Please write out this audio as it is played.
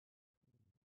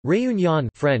Réunion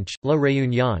French, La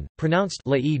Réunion, pronounced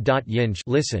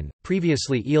listen,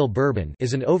 previously Île Bourbon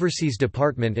is an overseas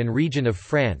department and region of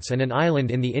France and an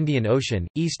island in the Indian Ocean,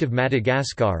 east of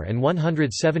Madagascar and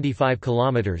 175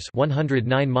 kilometres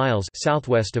 109 miles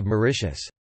southwest of Mauritius.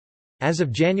 As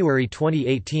of January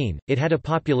 2018, it had a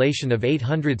population of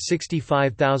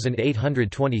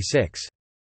 865,826.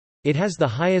 It has the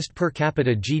highest per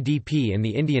capita GDP in the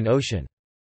Indian Ocean.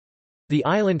 The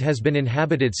island has been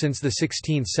inhabited since the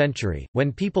 16th century,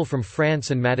 when people from France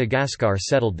and Madagascar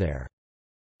settled there.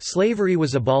 Slavery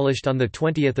was abolished on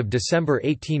 20 December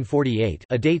 1848,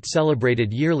 a date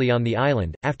celebrated yearly on the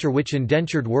island, after which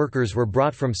indentured workers were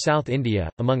brought from South India,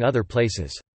 among other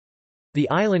places. The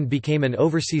island became an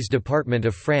overseas department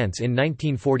of France in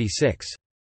 1946.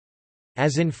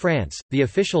 As in France, the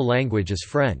official language is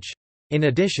French. In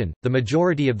addition, the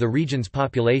majority of the region's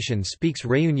population speaks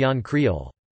Réunion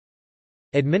Creole.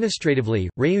 Administratively,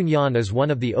 Réunion is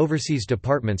one of the overseas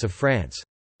departments of France.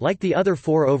 Like the other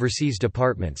 4 overseas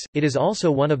departments, it is also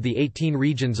one of the 18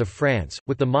 regions of France,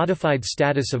 with the modified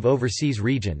status of overseas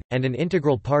region, and an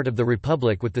integral part of the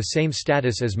Republic with the same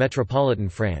status as metropolitan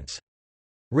France.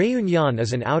 Réunion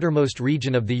is an outermost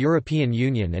region of the European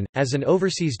Union and, as an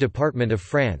overseas department of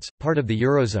France, part of the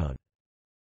Eurozone.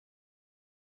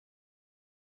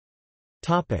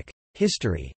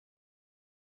 History.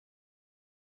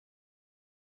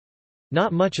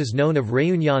 Not much is known of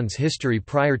Réunion's history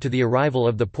prior to the arrival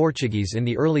of the Portuguese in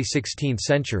the early 16th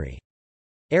century.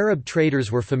 Arab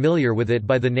traders were familiar with it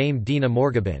by the name Dina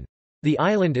Morgabin. The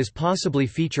island is possibly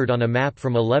featured on a map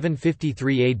from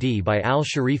 1153 AD by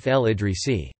al-Sharif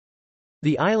el-Idrisi.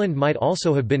 The island might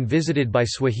also have been visited by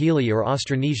Swahili or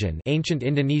Austronesian, ancient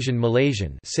Indonesian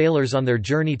Malaysian sailors on their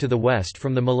journey to the west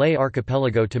from the Malay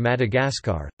archipelago to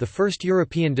Madagascar. The first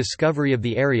European discovery of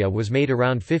the area was made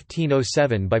around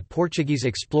 1507 by Portuguese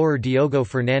explorer Diogo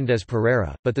Fernandes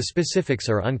Pereira, but the specifics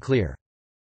are unclear.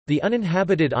 The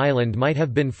uninhabited island might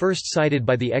have been first sighted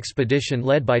by the expedition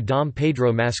led by Dom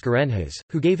Pedro Mascarenhas,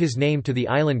 who gave his name to the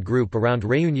island group around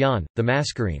Réunion, the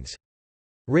Mascarenes.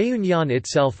 Réunion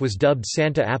itself was dubbed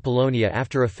Santa Apollonia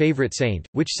after a favourite saint,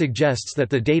 which suggests that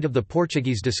the date of the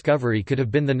Portuguese discovery could have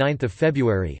been 9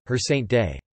 February, her saint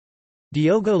day.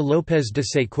 Diogo Lopes de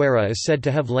Sequeira is said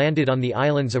to have landed on the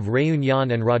islands of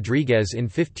Réunion and Rodrigues in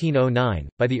 1509.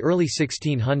 By the early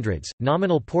 1600s,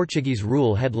 nominal Portuguese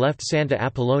rule had left Santa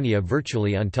Apollonia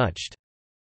virtually untouched.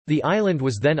 The island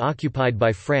was then occupied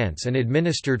by France and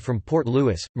administered from Port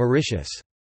Louis, Mauritius.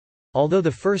 Although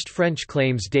the first French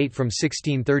claims date from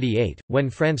 1638, when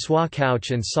François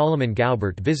Couch and Solomon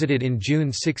Gaubert visited in June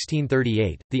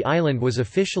 1638, the island was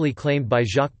officially claimed by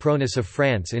Jacques Pronis of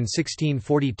France in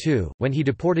 1642, when he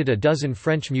deported a dozen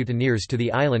French mutineers to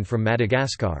the island from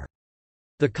Madagascar.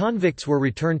 The convicts were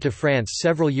returned to France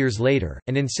several years later,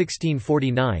 and in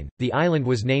 1649, the island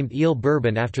was named Île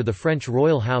Bourbon after the French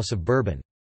royal house of Bourbon.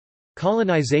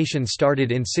 Colonization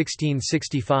started in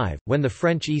 1665, when the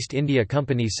French East India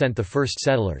Company sent the first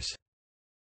settlers.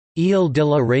 Île de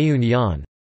la Réunion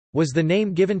was the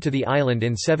name given to the island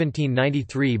in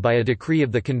 1793 by a decree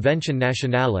of the Convention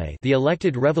Nationale, the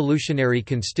elected revolutionary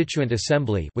constituent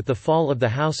assembly, with the fall of the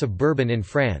House of Bourbon in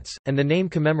France, and the name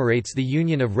commemorates the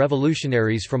union of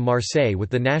revolutionaries from Marseille with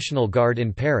the National Guard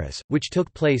in Paris, which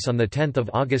took place on 10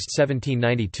 August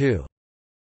 1792.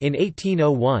 In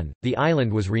 1801, the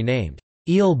island was renamed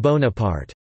Île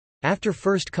Bonaparte, after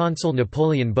First Consul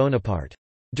Napoleon Bonaparte.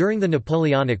 During the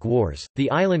Napoleonic Wars,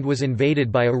 the island was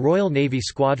invaded by a Royal Navy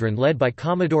squadron led by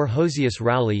Commodore Josias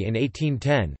Rowley in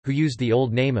 1810, who used the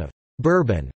old name of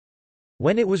Bourbon.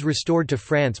 When it was restored to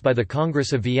France by the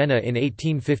Congress of Vienna in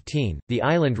 1815, the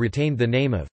island retained the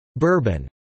name of Bourbon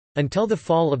until the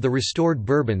fall of the restored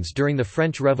Bourbons during the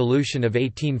French Revolution of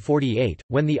 1848,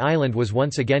 when the island was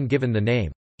once again given the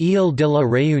name Île de la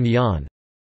Réunion.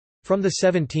 From the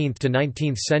 17th to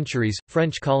 19th centuries,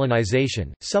 French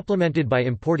colonization, supplemented by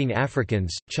importing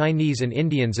Africans, Chinese and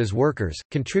Indians as workers,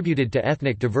 contributed to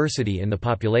ethnic diversity in the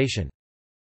population.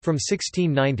 From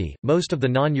 1690, most of the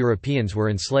non-Europeans were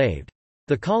enslaved.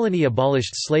 The colony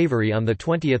abolished slavery on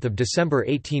 20 December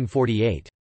 1848.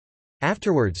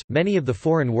 Afterwards, many of the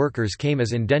foreign workers came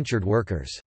as indentured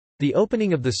workers. The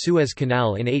opening of the Suez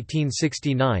Canal in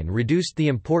 1869 reduced the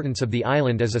importance of the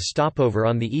island as a stopover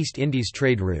on the East Indies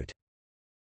trade route.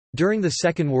 During the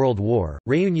Second World War,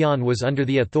 Réunion was under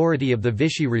the authority of the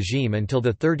Vichy regime until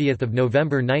 30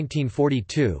 November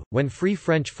 1942, when Free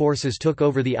French forces took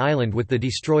over the island with the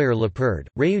destroyer Le Perd.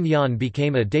 Réunion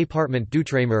became a département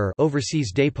d'outre-mer,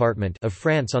 overseas département of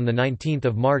France on 19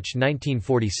 March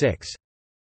 1946.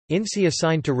 INSEE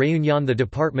assigned to Réunion the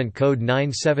Department Code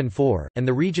 974, and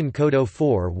the Region Code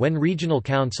 04 when regional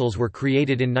councils were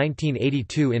created in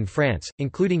 1982 in France,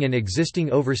 including in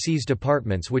existing overseas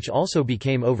departments which also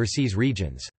became overseas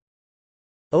regions.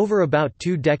 Over about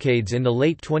 2 decades in the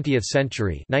late 20th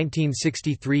century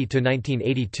 1963 to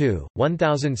 1982,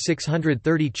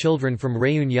 1,630 children from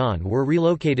Réunion were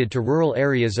relocated to rural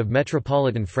areas of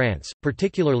metropolitan France,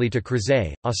 particularly to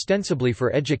Crozet, ostensibly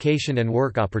for education and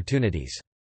work opportunities.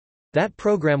 That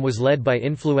program was led by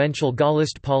influential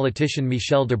Gaullist politician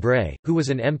Michel Debré, who was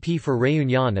an MP for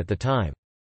Réunion at the time.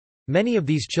 Many of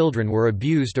these children were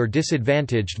abused or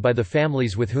disadvantaged by the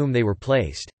families with whom they were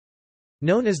placed.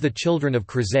 Known as the Children of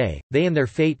Crozet, they and their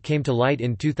fate came to light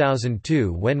in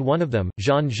 2002 when one of them,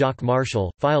 Jean-Jacques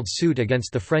Marshall, filed suit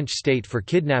against the French state for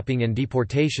kidnapping and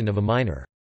deportation of a minor.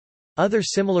 Other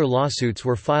similar lawsuits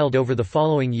were filed over the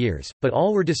following years, but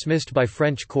all were dismissed by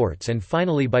French courts and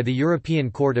finally by the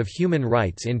European Court of Human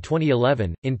Rights in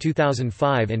 2011. In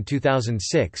 2005 and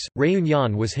 2006,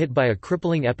 Réunion was hit by a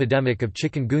crippling epidemic of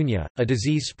chikungunya, a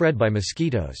disease spread by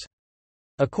mosquitoes.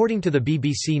 According to the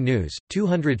BBC News,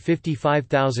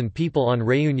 255,000 people on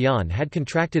Réunion had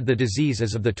contracted the disease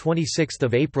as of 26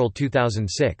 April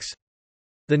 2006.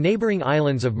 The neighbouring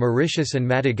islands of Mauritius and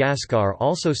Madagascar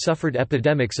also suffered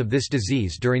epidemics of this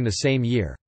disease during the same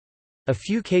year. A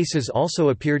few cases also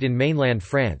appeared in mainland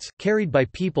France, carried by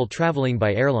people travelling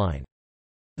by airline.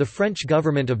 The French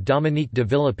government of Dominique de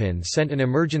Villepin sent an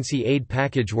emergency aid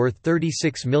package worth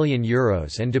 €36 million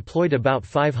and deployed about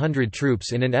 500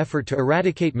 troops in an effort to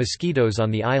eradicate mosquitoes on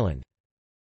the island.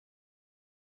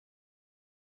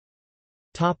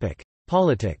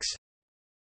 Politics.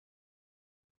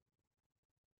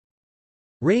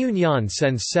 Réunion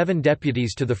sends 7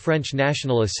 deputies to the French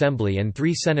National Assembly and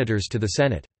 3 senators to the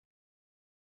Senate.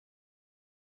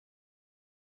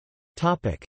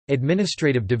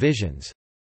 Administrative divisions.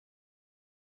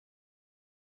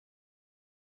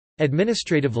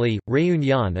 Administratively,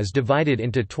 Réunion is divided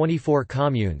into 24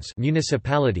 communes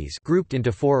municipalities grouped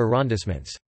into 4 arrondissements.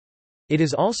 It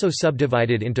is also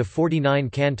subdivided into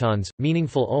 49 cantons,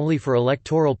 meaningful only for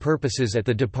electoral purposes at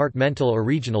the departmental or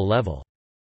regional level.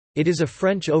 It is a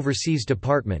French overseas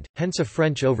department, hence a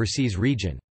French overseas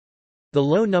region. The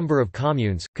low number of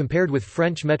communes, compared with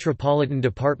French metropolitan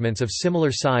departments of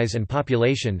similar size and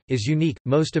population, is unique.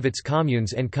 Most of its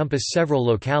communes encompass several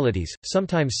localities,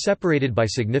 sometimes separated by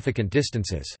significant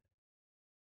distances.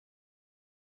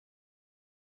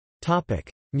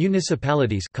 Topic: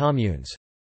 Municipalities, communes.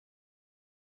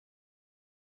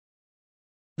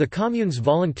 The communes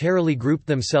voluntarily grouped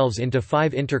themselves into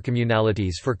 5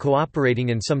 intercommunalities for cooperating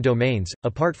in some domains,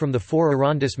 apart from the 4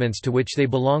 arrondissements to which they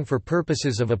belong for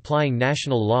purposes of applying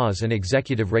national laws and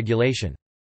executive regulation.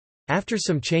 After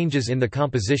some changes in the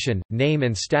composition, name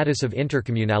and status of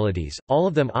intercommunalities, all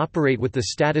of them operate with the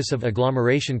status of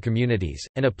agglomeration communities,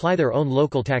 and apply their own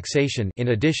local taxation in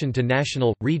addition to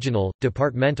national, regional,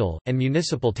 departmental, and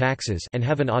municipal taxes and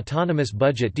have an autonomous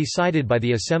budget decided by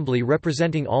the Assembly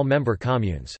representing all member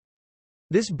communes.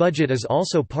 This budget is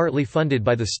also partly funded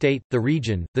by the state, the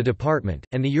region, the department,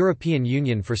 and the European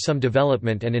Union for some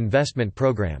development and investment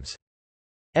programs.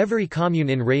 Every commune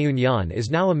in Réunion is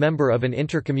now a member of an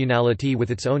intercommunality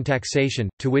with its own taxation,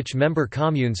 to which member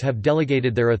communes have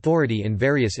delegated their authority in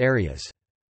various areas.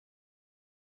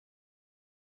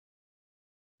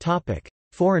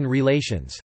 Foreign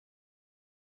relations.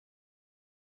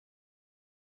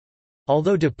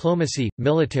 Although diplomacy,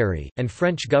 military, and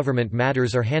French government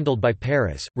matters are handled by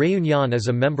Paris, Réunion is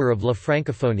a member of La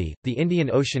Francophonie, the Indian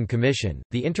Ocean Commission,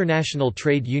 the International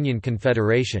Trade Union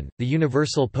Confederation, the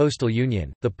Universal Postal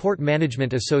Union, the Port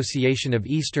Management Association of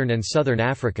Eastern and Southern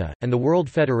Africa, and the World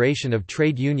Federation of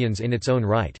Trade Unions in its own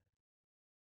right.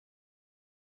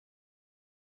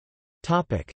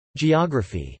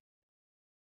 Geography.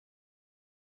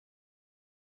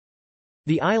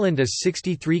 The island is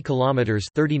 63 kilometers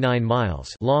 (39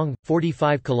 miles) long,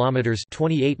 45 kilometers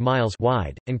 (28 miles)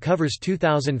 wide, and covers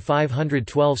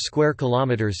 2,512 square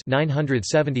kilometers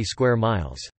 (970 square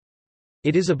miles).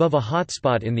 It is above a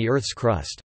hotspot in the Earth's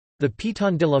crust. The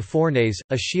Piton de la Fournaise,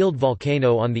 a shield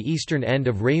volcano on the eastern end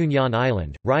of Réunion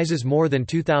Island, rises more than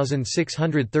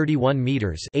 2,631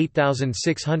 meters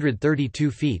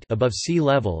 (8,632 feet) above sea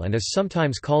level and is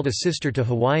sometimes called a sister to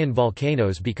Hawaiian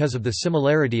volcanoes because of the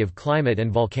similarity of climate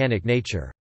and volcanic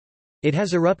nature. It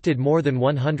has erupted more than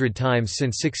 100 times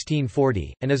since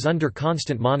 1640, and is under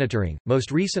constant monitoring,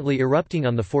 most recently erupting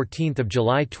on 14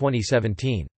 July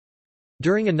 2017.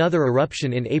 During another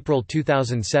eruption in April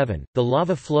 2007, the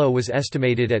lava flow was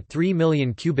estimated at 3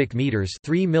 million cubic meters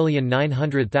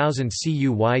 (3,900,000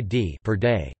 CUYD) per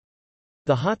day.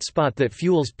 The hot spot that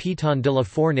fuels Piton de la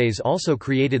Fournaise also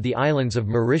created the islands of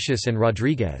Mauritius and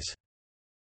Rodriguez.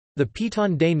 The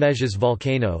Piton des Neiges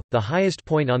volcano, the highest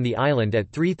point on the island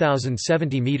at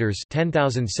 3,070 meters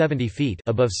 (10,070 feet)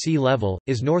 above sea level,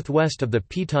 is northwest of the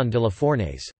Piton de la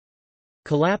Fournaise.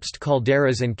 Collapsed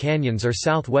calderas and canyons are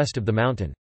southwest of the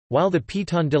mountain. While the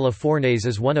Piton de la Fournaise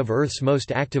is one of Earth's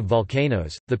most active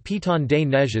volcanoes, the Piton des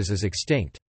Neiges is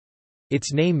extinct.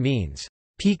 Its name means,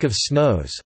 "peak of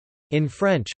snows" in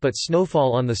French, but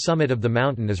snowfall on the summit of the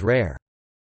mountain is rare.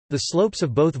 The slopes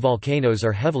of both volcanoes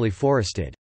are heavily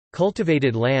forested.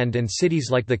 Cultivated land and cities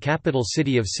like the capital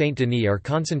city of Saint-Denis are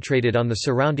concentrated on the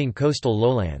surrounding coastal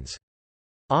lowlands.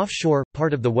 Offshore,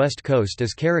 part of the west coast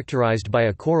is characterized by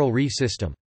a coral reef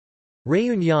system.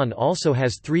 Réunion also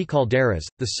has 3 calderas,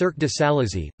 the Cirque de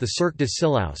Salazie, the Cirque de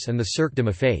Sillaus and the Cirque de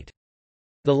Mafate.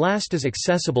 The last is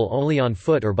accessible only on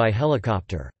foot or by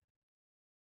helicopter.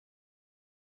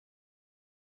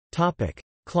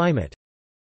 Climate.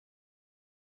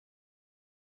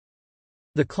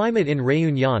 The climate in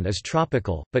Réunion is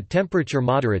tropical, but temperature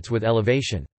moderates with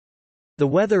elevation. The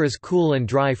weather is cool and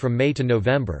dry from May to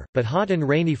November, but hot and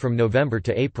rainy from November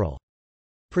to April.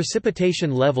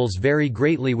 Precipitation levels vary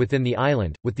greatly within the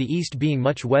island, with the east being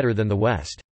much wetter than the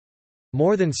west.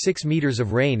 More than 6 meters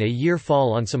of rain a year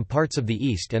fall on some parts of the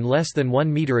east and less than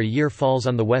 1 meter a year falls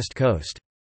on the west coast.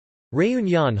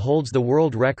 Réunion holds the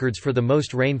world records for the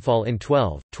most rainfall in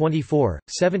 12, 24,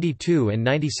 72 and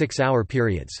 96-hour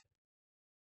periods.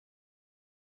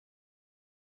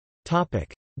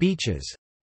 Beaches.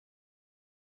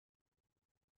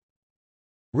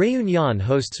 Réunion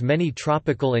hosts many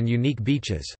tropical and unique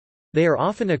beaches. They are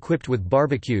often equipped with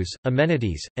barbecues,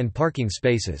 amenities, and parking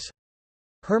spaces.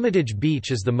 Hermitage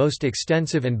Beach is the most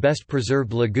extensive and best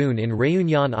preserved lagoon in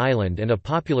Réunion Island and a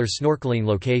popular snorkeling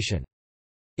location.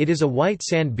 It is a white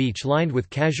sand beach lined with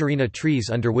casuarina trees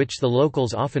under which the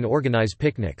locals often organize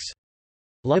picnics.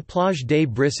 La Plage des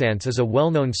Brissants is a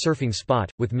well-known surfing spot,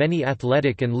 with many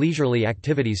athletic and leisurely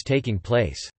activities taking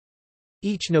place.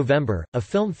 Each November, a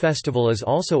film festival is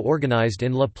also organized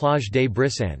in La Plage des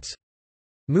Brissants.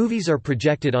 Movies are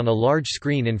projected on a large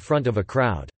screen in front of a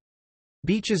crowd.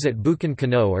 Beaches at Boucan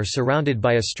Cano are surrounded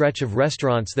by a stretch of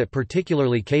restaurants that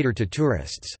particularly cater to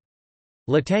tourists.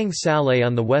 Latang Salé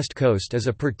on the west coast is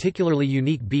a particularly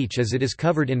unique beach as it is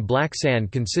covered in black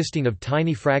sand consisting of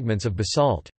tiny fragments of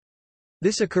basalt.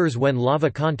 This occurs when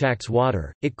lava contacts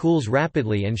water, it cools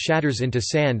rapidly and shatters into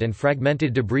sand and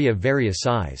fragmented debris of various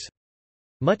size.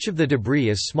 Much of the debris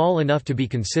is small enough to be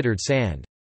considered sand.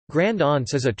 Grand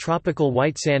Anse is a tropical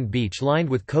white sand beach lined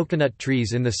with coconut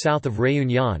trees in the south of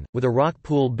Réunion, with a rock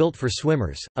pool built for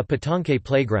swimmers, a pétanque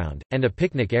playground, and a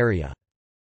picnic area.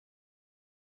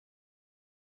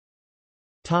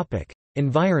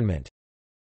 Environment.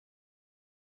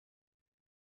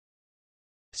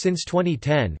 Since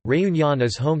 2010, Réunion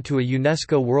is home to a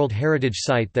UNESCO World Heritage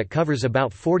Site that covers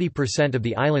about 40% of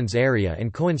the island's area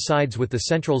and coincides with the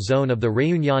central zone of the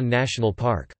Réunion National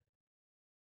Park.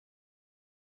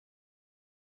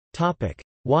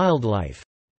 Wildlife.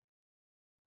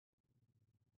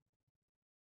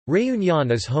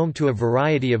 Réunion is home to a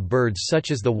variety of birds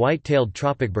such as the white-tailed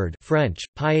tropicbird French,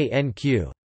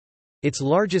 paille-en-queue. Its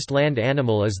largest land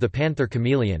animal is the panther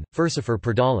chameleon, Furcifer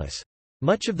pardalis.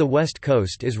 Much of the west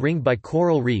coast is ringed by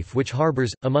coral reef which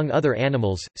harbors, among other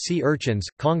animals, sea urchins,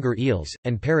 conger eels,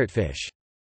 and parrotfish.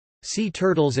 Sea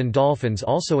turtles and dolphins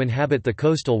also inhabit the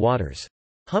coastal waters.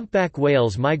 Humpback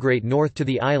whales migrate north to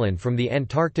the island from the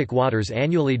Antarctic waters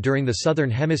annually during the southern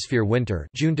hemisphere winter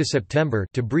June to September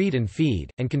to breed and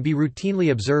feed, and can be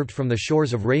routinely observed from the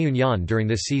shores of Réunion during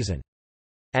this season.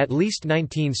 At least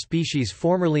 19 species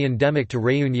formerly endemic to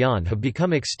Réunion have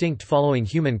become extinct following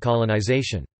human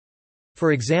colonization.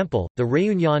 For example, the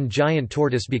Réunion giant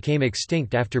tortoise became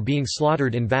extinct after being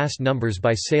slaughtered in vast numbers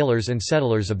by sailors and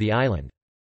settlers of the island.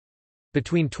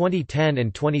 Between 2010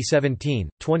 and 2017,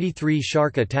 23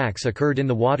 shark attacks occurred in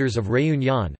the waters of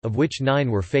Réunion, of which 9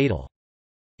 were fatal.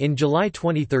 In July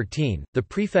 2013, the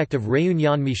prefect of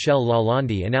Réunion Michel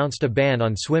Lalande announced a ban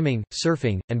on swimming,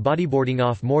 surfing, and bodyboarding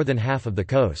off more than half of the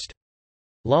coast.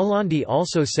 Lalande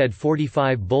also said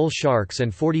 45 bull sharks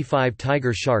and 45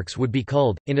 tiger sharks would be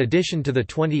culled, in addition to the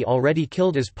 20 already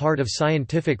killed as part of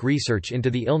scientific research into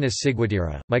the illness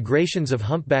Ciguatera. Migrations of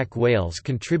humpback whales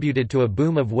contributed to a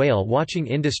boom of whale watching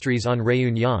industries on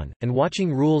Réunion, and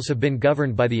watching rules have been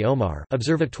governed by the OMAR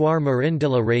Observatoire Marin de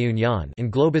la Réunion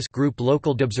and Globus Group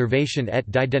Local d'Observation et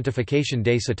d'Identification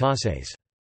des Cétacés.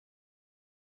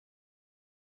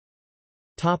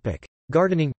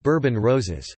 Gardening, Bourbon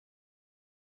roses.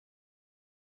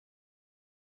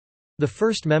 The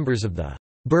first members of the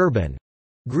Bourbon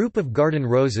Group of garden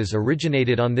roses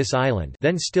originated on this island,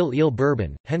 then still Ile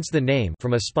Bourbon, hence the name,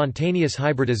 from a spontaneous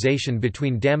hybridization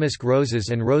between damask roses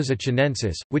and Rosa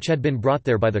chinensis, which had been brought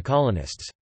there by the colonists.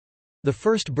 The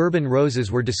first Bourbon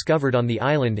roses were discovered on the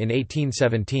island in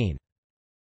 1817.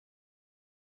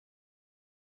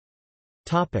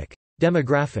 Topic: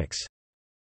 Demographics.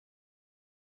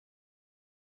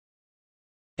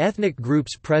 Ethnic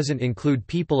groups present include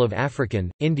people of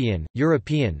African, Indian,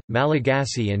 European,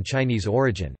 Malagasy and Chinese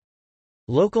origin.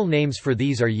 Local names for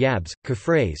these are Yabs,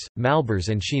 Kafrais, Malbars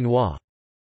and Chinois.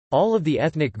 All of the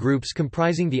ethnic groups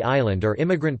comprising the island are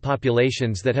immigrant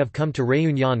populations that have come to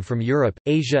Réunion from Europe,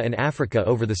 Asia and Africa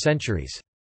over the centuries.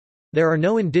 There are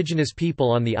no indigenous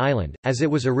people on the island, as it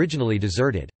was originally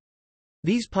deserted.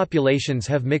 These populations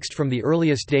have mixed from the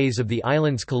earliest days of the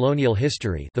island's colonial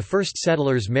history. The first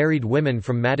settlers married women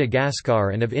from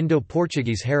Madagascar and of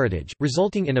Indo-Portuguese heritage,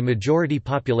 resulting in a majority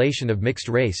population of mixed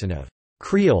race and of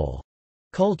Creole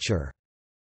culture.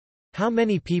 How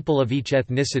many people of each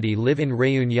ethnicity live in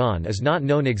Réunion is not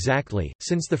known exactly,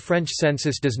 since the French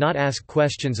census does not ask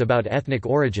questions about ethnic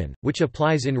origin, which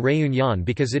applies in Réunion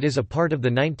because it is a part of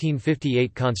the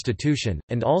 1958 constitution,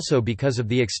 and also because of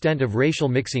the extent of racial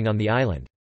mixing on the island.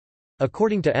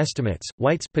 According to estimates,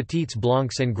 whites Petits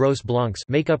Blancs and Gros Blancs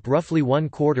make up roughly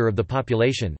 1/4 of the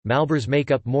population, Malbars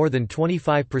make up more than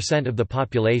 25% of the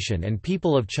population and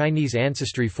people of Chinese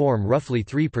ancestry form roughly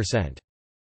 3%.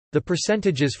 The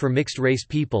percentages for mixed-race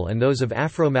people and those of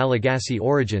Afro-Malagasy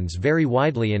origins vary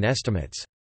widely in estimates.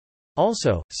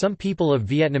 Also, some people of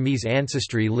Vietnamese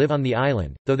ancestry live on the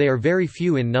island, though they are very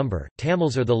few in number.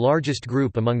 Tamils are the largest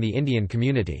group among the Indian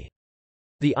community.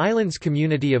 The island's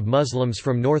community of Muslims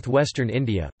from northwestern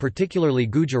India, particularly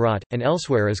Gujarat, and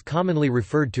elsewhere is commonly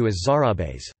referred to as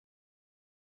Zarabes.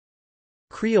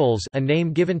 Creoles, a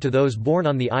name given to those born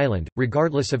on the island,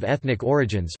 regardless of ethnic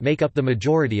origins, make up the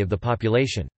majority of the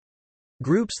population.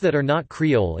 Groups that are not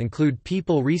Creole include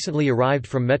people recently arrived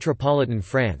from metropolitan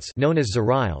France known as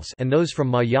Zariles and those from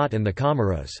Mayotte and the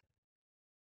Comoros.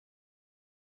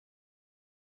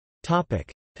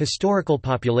 Historical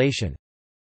population.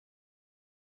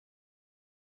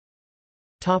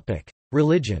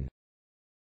 Religion.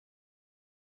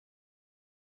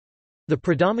 The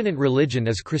predominant religion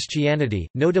is Christianity,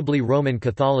 notably Roman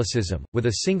Catholicism, with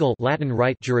a single Latin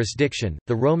Rite jurisdiction,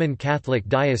 the Roman Catholic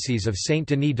Diocese of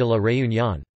Saint-Denis de la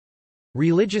Réunion.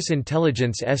 Religious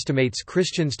intelligence estimates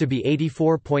Christians to be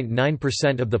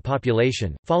 84.9% of the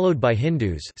population, followed by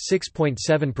Hindus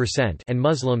 6.7% and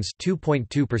Muslims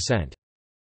 2.2%.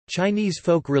 Chinese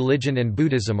folk religion and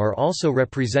Buddhism are also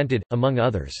represented, among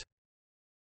others.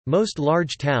 Most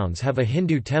large towns have a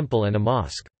Hindu temple and a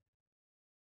mosque.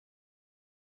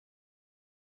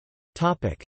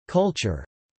 Culture.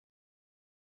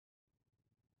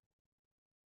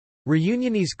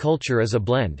 Réunionnese culture is a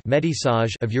blend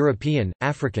métissage of European,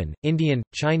 African, Indian,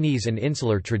 Chinese and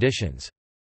insular traditions.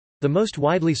 The most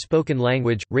widely spoken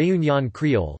language, Réunion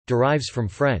Creole, derives from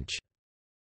French.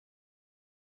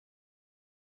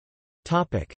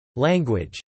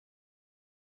 Language.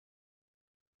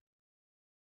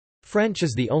 French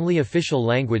is the only official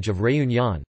language of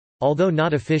Réunion. Although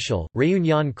not official,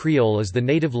 Réunion Creole is the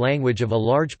native language of a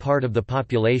large part of the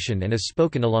population and is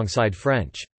spoken alongside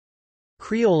French.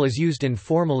 Creole is used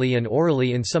informally and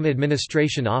orally in some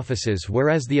administration offices,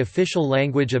 whereas the official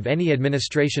language of any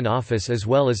administration office as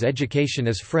well as education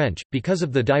is French. Because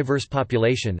of the diverse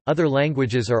population, other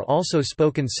languages are also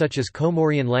spoken, such as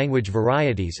Comorian language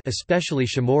varieties, especially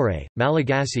Chamorro,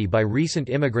 Malagasy by recent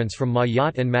immigrants from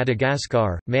Mayotte and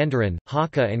Madagascar, Mandarin,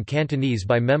 Hakka and Cantonese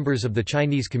by members of the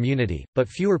Chinese community, but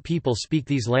fewer people speak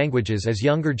these languages as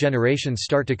younger generations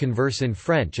start to converse in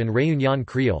French and Réunion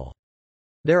Creole.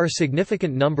 There are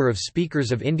significant number of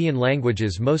speakers of Indian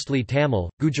languages, mostly Tamil,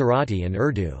 Gujarati and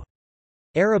Urdu.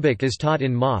 Arabic is taught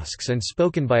in mosques and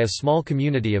spoken by a small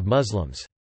community of Muslims.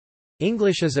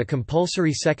 English is a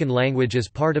compulsory second language as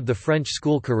part of the French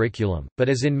school curriculum, but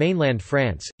as in mainland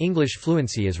France, English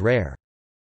fluency is rare.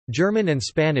 German and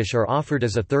Spanish are offered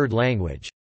as a third language.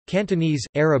 Cantonese,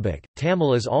 Arabic,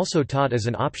 Tamil is also taught as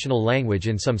an optional language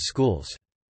in some schools.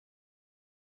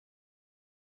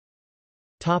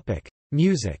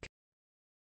 Music.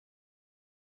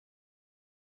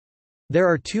 There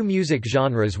are two music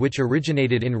genres which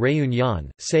originated in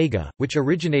Réunion: Sega, which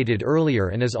originated earlier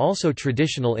and is also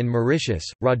traditional in Mauritius,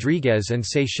 Rodriguez and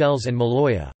Seychelles, and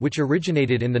Maloya, which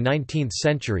originated in the 19th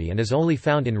century and is only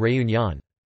found in Réunion.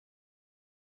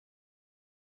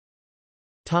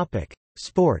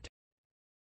 Sport.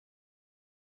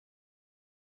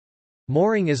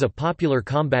 Mooring is a popular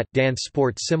combat, dance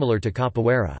sport similar to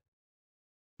capoeira.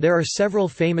 There are several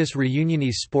famous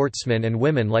Reunionese sportsmen and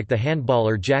women like the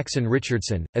handballer Jackson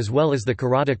Richardson, as well as the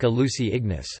karateka Lucy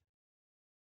Ignis.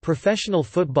 Professional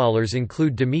footballers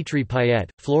include Dimitri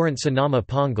Payet, Florent Sanama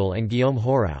Pongal and Guillaume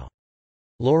Horau.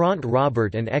 Laurent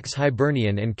Robert and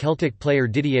ex-Hibernian and Celtic player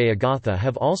Didier Agatha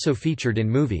have also featured in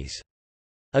movies.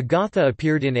 Agatha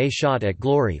appeared in A Shot at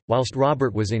Glory, whilst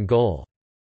Robert was in goal.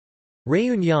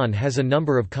 Réunion has a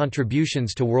number of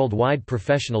contributions to worldwide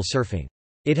professional surfing.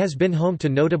 It has been home to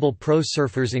notable pro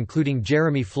surfers including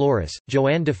Jeremy Flores,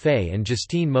 Joanne Defay and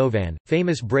Justine Movan.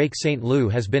 Famous Break St. Lou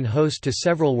has been host to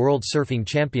several World Surfing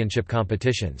Championship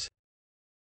competitions.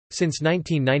 Since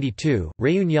 1992,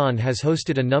 Réunion has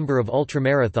hosted a number of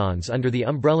ultramarathons under the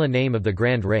umbrella name of the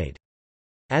Grand Raid.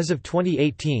 As of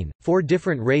 2018, 4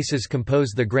 different races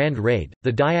compose the Grand Raid: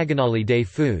 the Diagonale des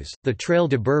Fous, the Trail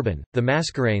de Bourbon, the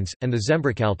Mascarenes, and the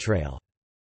Zembrical Trail.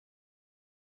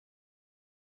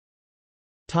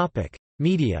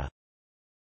 Media.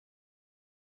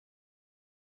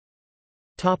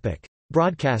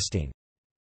 Broadcasting.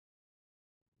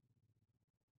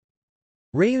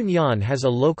 Réunion has a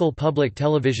local public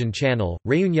television channel,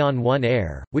 Réunion 1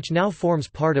 Air, which now forms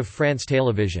part of France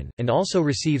Télévision, and also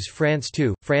receives France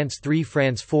 2, France 3,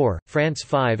 France 4, France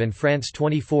 5 and France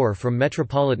 24 from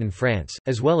metropolitan France,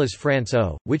 as well as France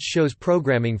O, which shows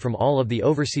programming from all of the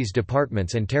overseas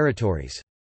departments and territories.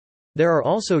 There are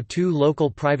also 2 local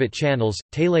private channels,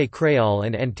 Télé Créole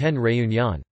and Antenne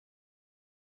Réunion.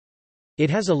 It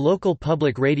has a local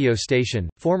public radio station,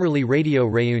 formerly Radio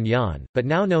Réunion, but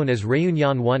now known as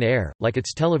Réunion 1 Air, like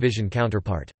its television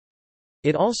counterpart.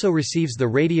 It also receives the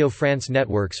Radio France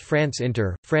networks France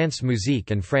Inter, France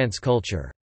Musique and France Culture.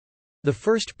 The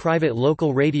first private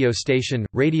local radio station,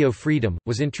 Radio Freedom,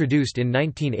 was introduced in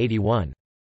 1981.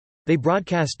 They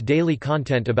broadcast daily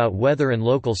content about weather and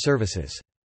local services.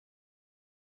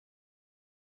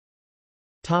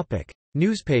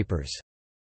 Newspapers.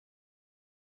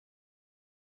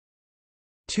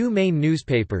 2 main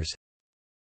newspapers: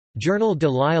 Journal de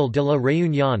l'Île de la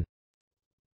Réunion,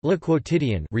 Le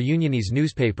Quotidien, Réunionnese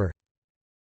newspaper.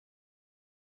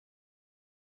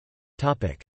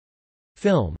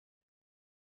 Film.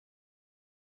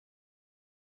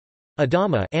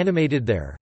 Adama, animated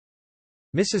there.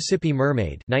 Mississippi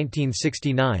Mermaid,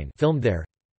 1969, filmed there.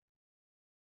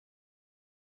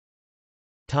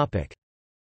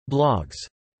 Blogs.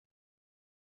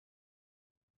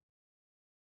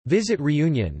 Visit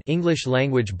Réunion English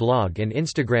language blog and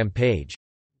Instagram page.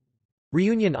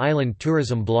 Réunion Island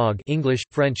Tourism blog English,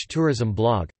 French tourism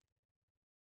blog.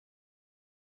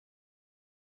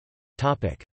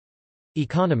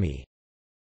 Economy.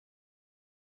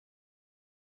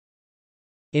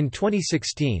 In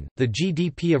 2016, the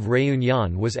GDP of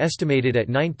Réunion was estimated at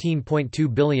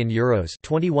 €19.2 billion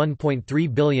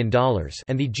 $21.3 billion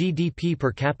and the GDP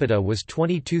per capita was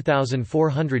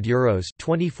 €22,400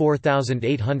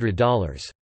 $24,800.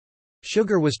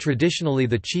 Sugar was traditionally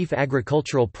the chief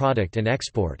agricultural product and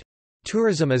export.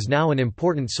 Tourism is now an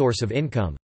important source of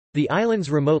income. The island's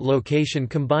remote location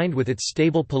combined with its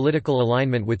stable political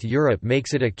alignment with Europe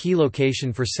makes it a key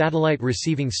location for satellite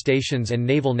receiving stations and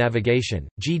naval navigation.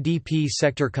 GDP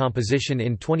sector composition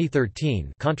in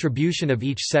 2013, contribution of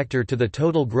each sector to the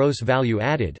total gross value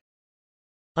added.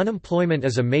 Unemployment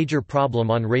is a major problem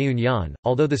on Réunion,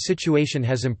 although the situation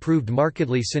has improved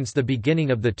markedly since the beginning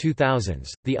of the 2000s.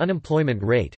 The unemployment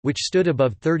rate, which stood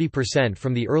above 30%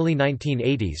 from the early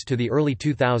 1980s to the early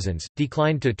 2000s,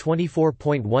 declined to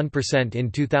 24.1%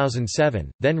 in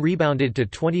 2007, then rebounded to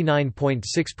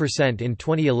 29.6% in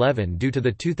 2011 due to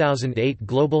the 2008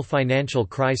 global financial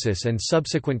crisis and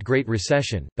subsequent Great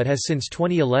Recession, but has since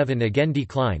 2011 again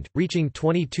declined, reaching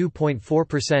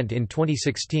 22.4% in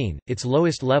 2016, its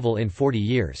lowest level in 40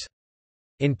 years.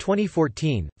 In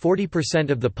 2014,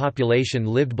 40% of the population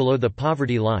lived below the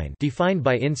poverty line, defined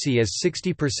by INSEE as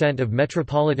 60% of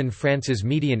metropolitan France's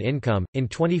median income. In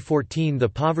 2014, the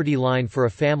poverty line for a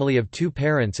family of 2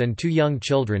 parents and 2 young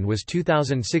children was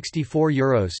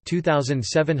 €2,064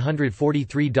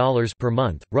 $2,743 per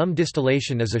month. Rum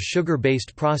distillation is a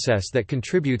sugar-based process that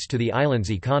contributes to the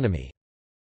island's economy.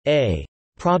 A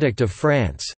product of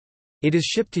France, it is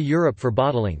shipped to Europe for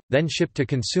bottling, then shipped to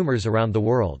consumers around the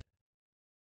world.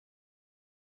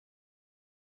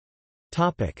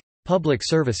 Public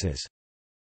services.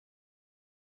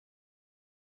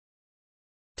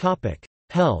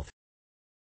 Health.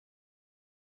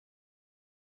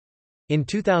 In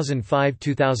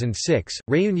 2005–2006,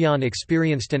 Réunion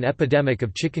experienced an epidemic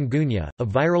of chikungunya, a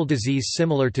viral disease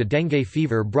similar to dengue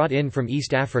fever brought in from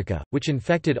East Africa, which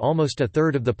infected almost a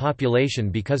third of the population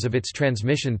because of its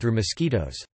transmission through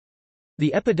mosquitoes.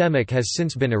 The epidemic has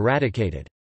since been eradicated.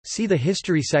 See the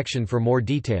History section for more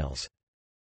details.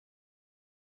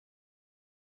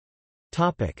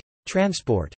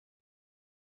 Transport.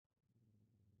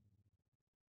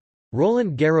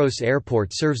 Roland-Garros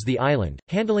Airport serves the island,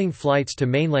 handling flights to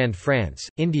mainland France,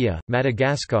 India,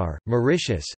 Madagascar,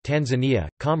 Mauritius, Tanzania,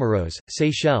 Comoros,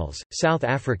 Seychelles, South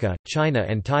Africa, China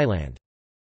and Thailand.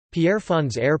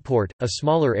 Pierrefonds Airport, a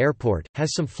smaller airport,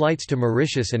 has some flights to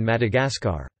Mauritius and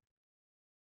Madagascar.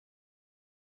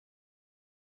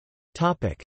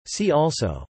 See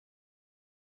also.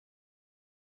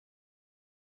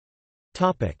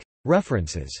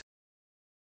 References.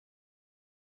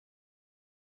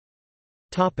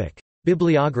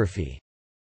 Bibliography.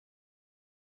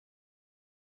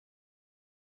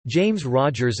 James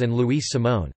Rogers and Louise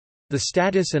Simone. The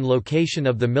Status and Location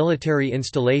of the Military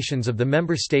Installations of the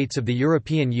Member States of the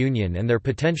European Union and Their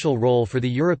Potential Role for the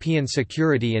European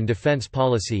Security and Defence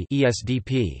Policy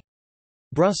 (ESDP).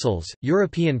 Brussels,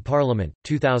 European Parliament,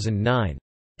 2009.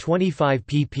 25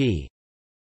 pp.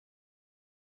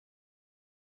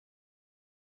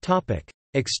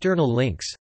 External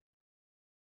links.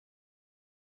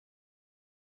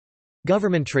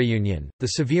 Government Réunion,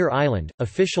 the Sévère Island,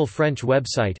 official French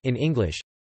website in English.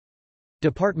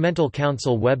 Departmental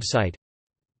Council website.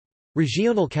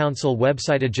 Regional Council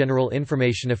website. A general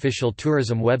information. Official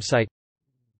tourism website.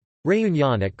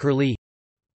 Réunion at Curlie.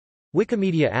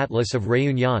 Wikimedia Atlas of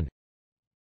Réunion.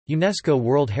 UNESCO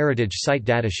World Heritage Site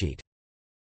datasheet.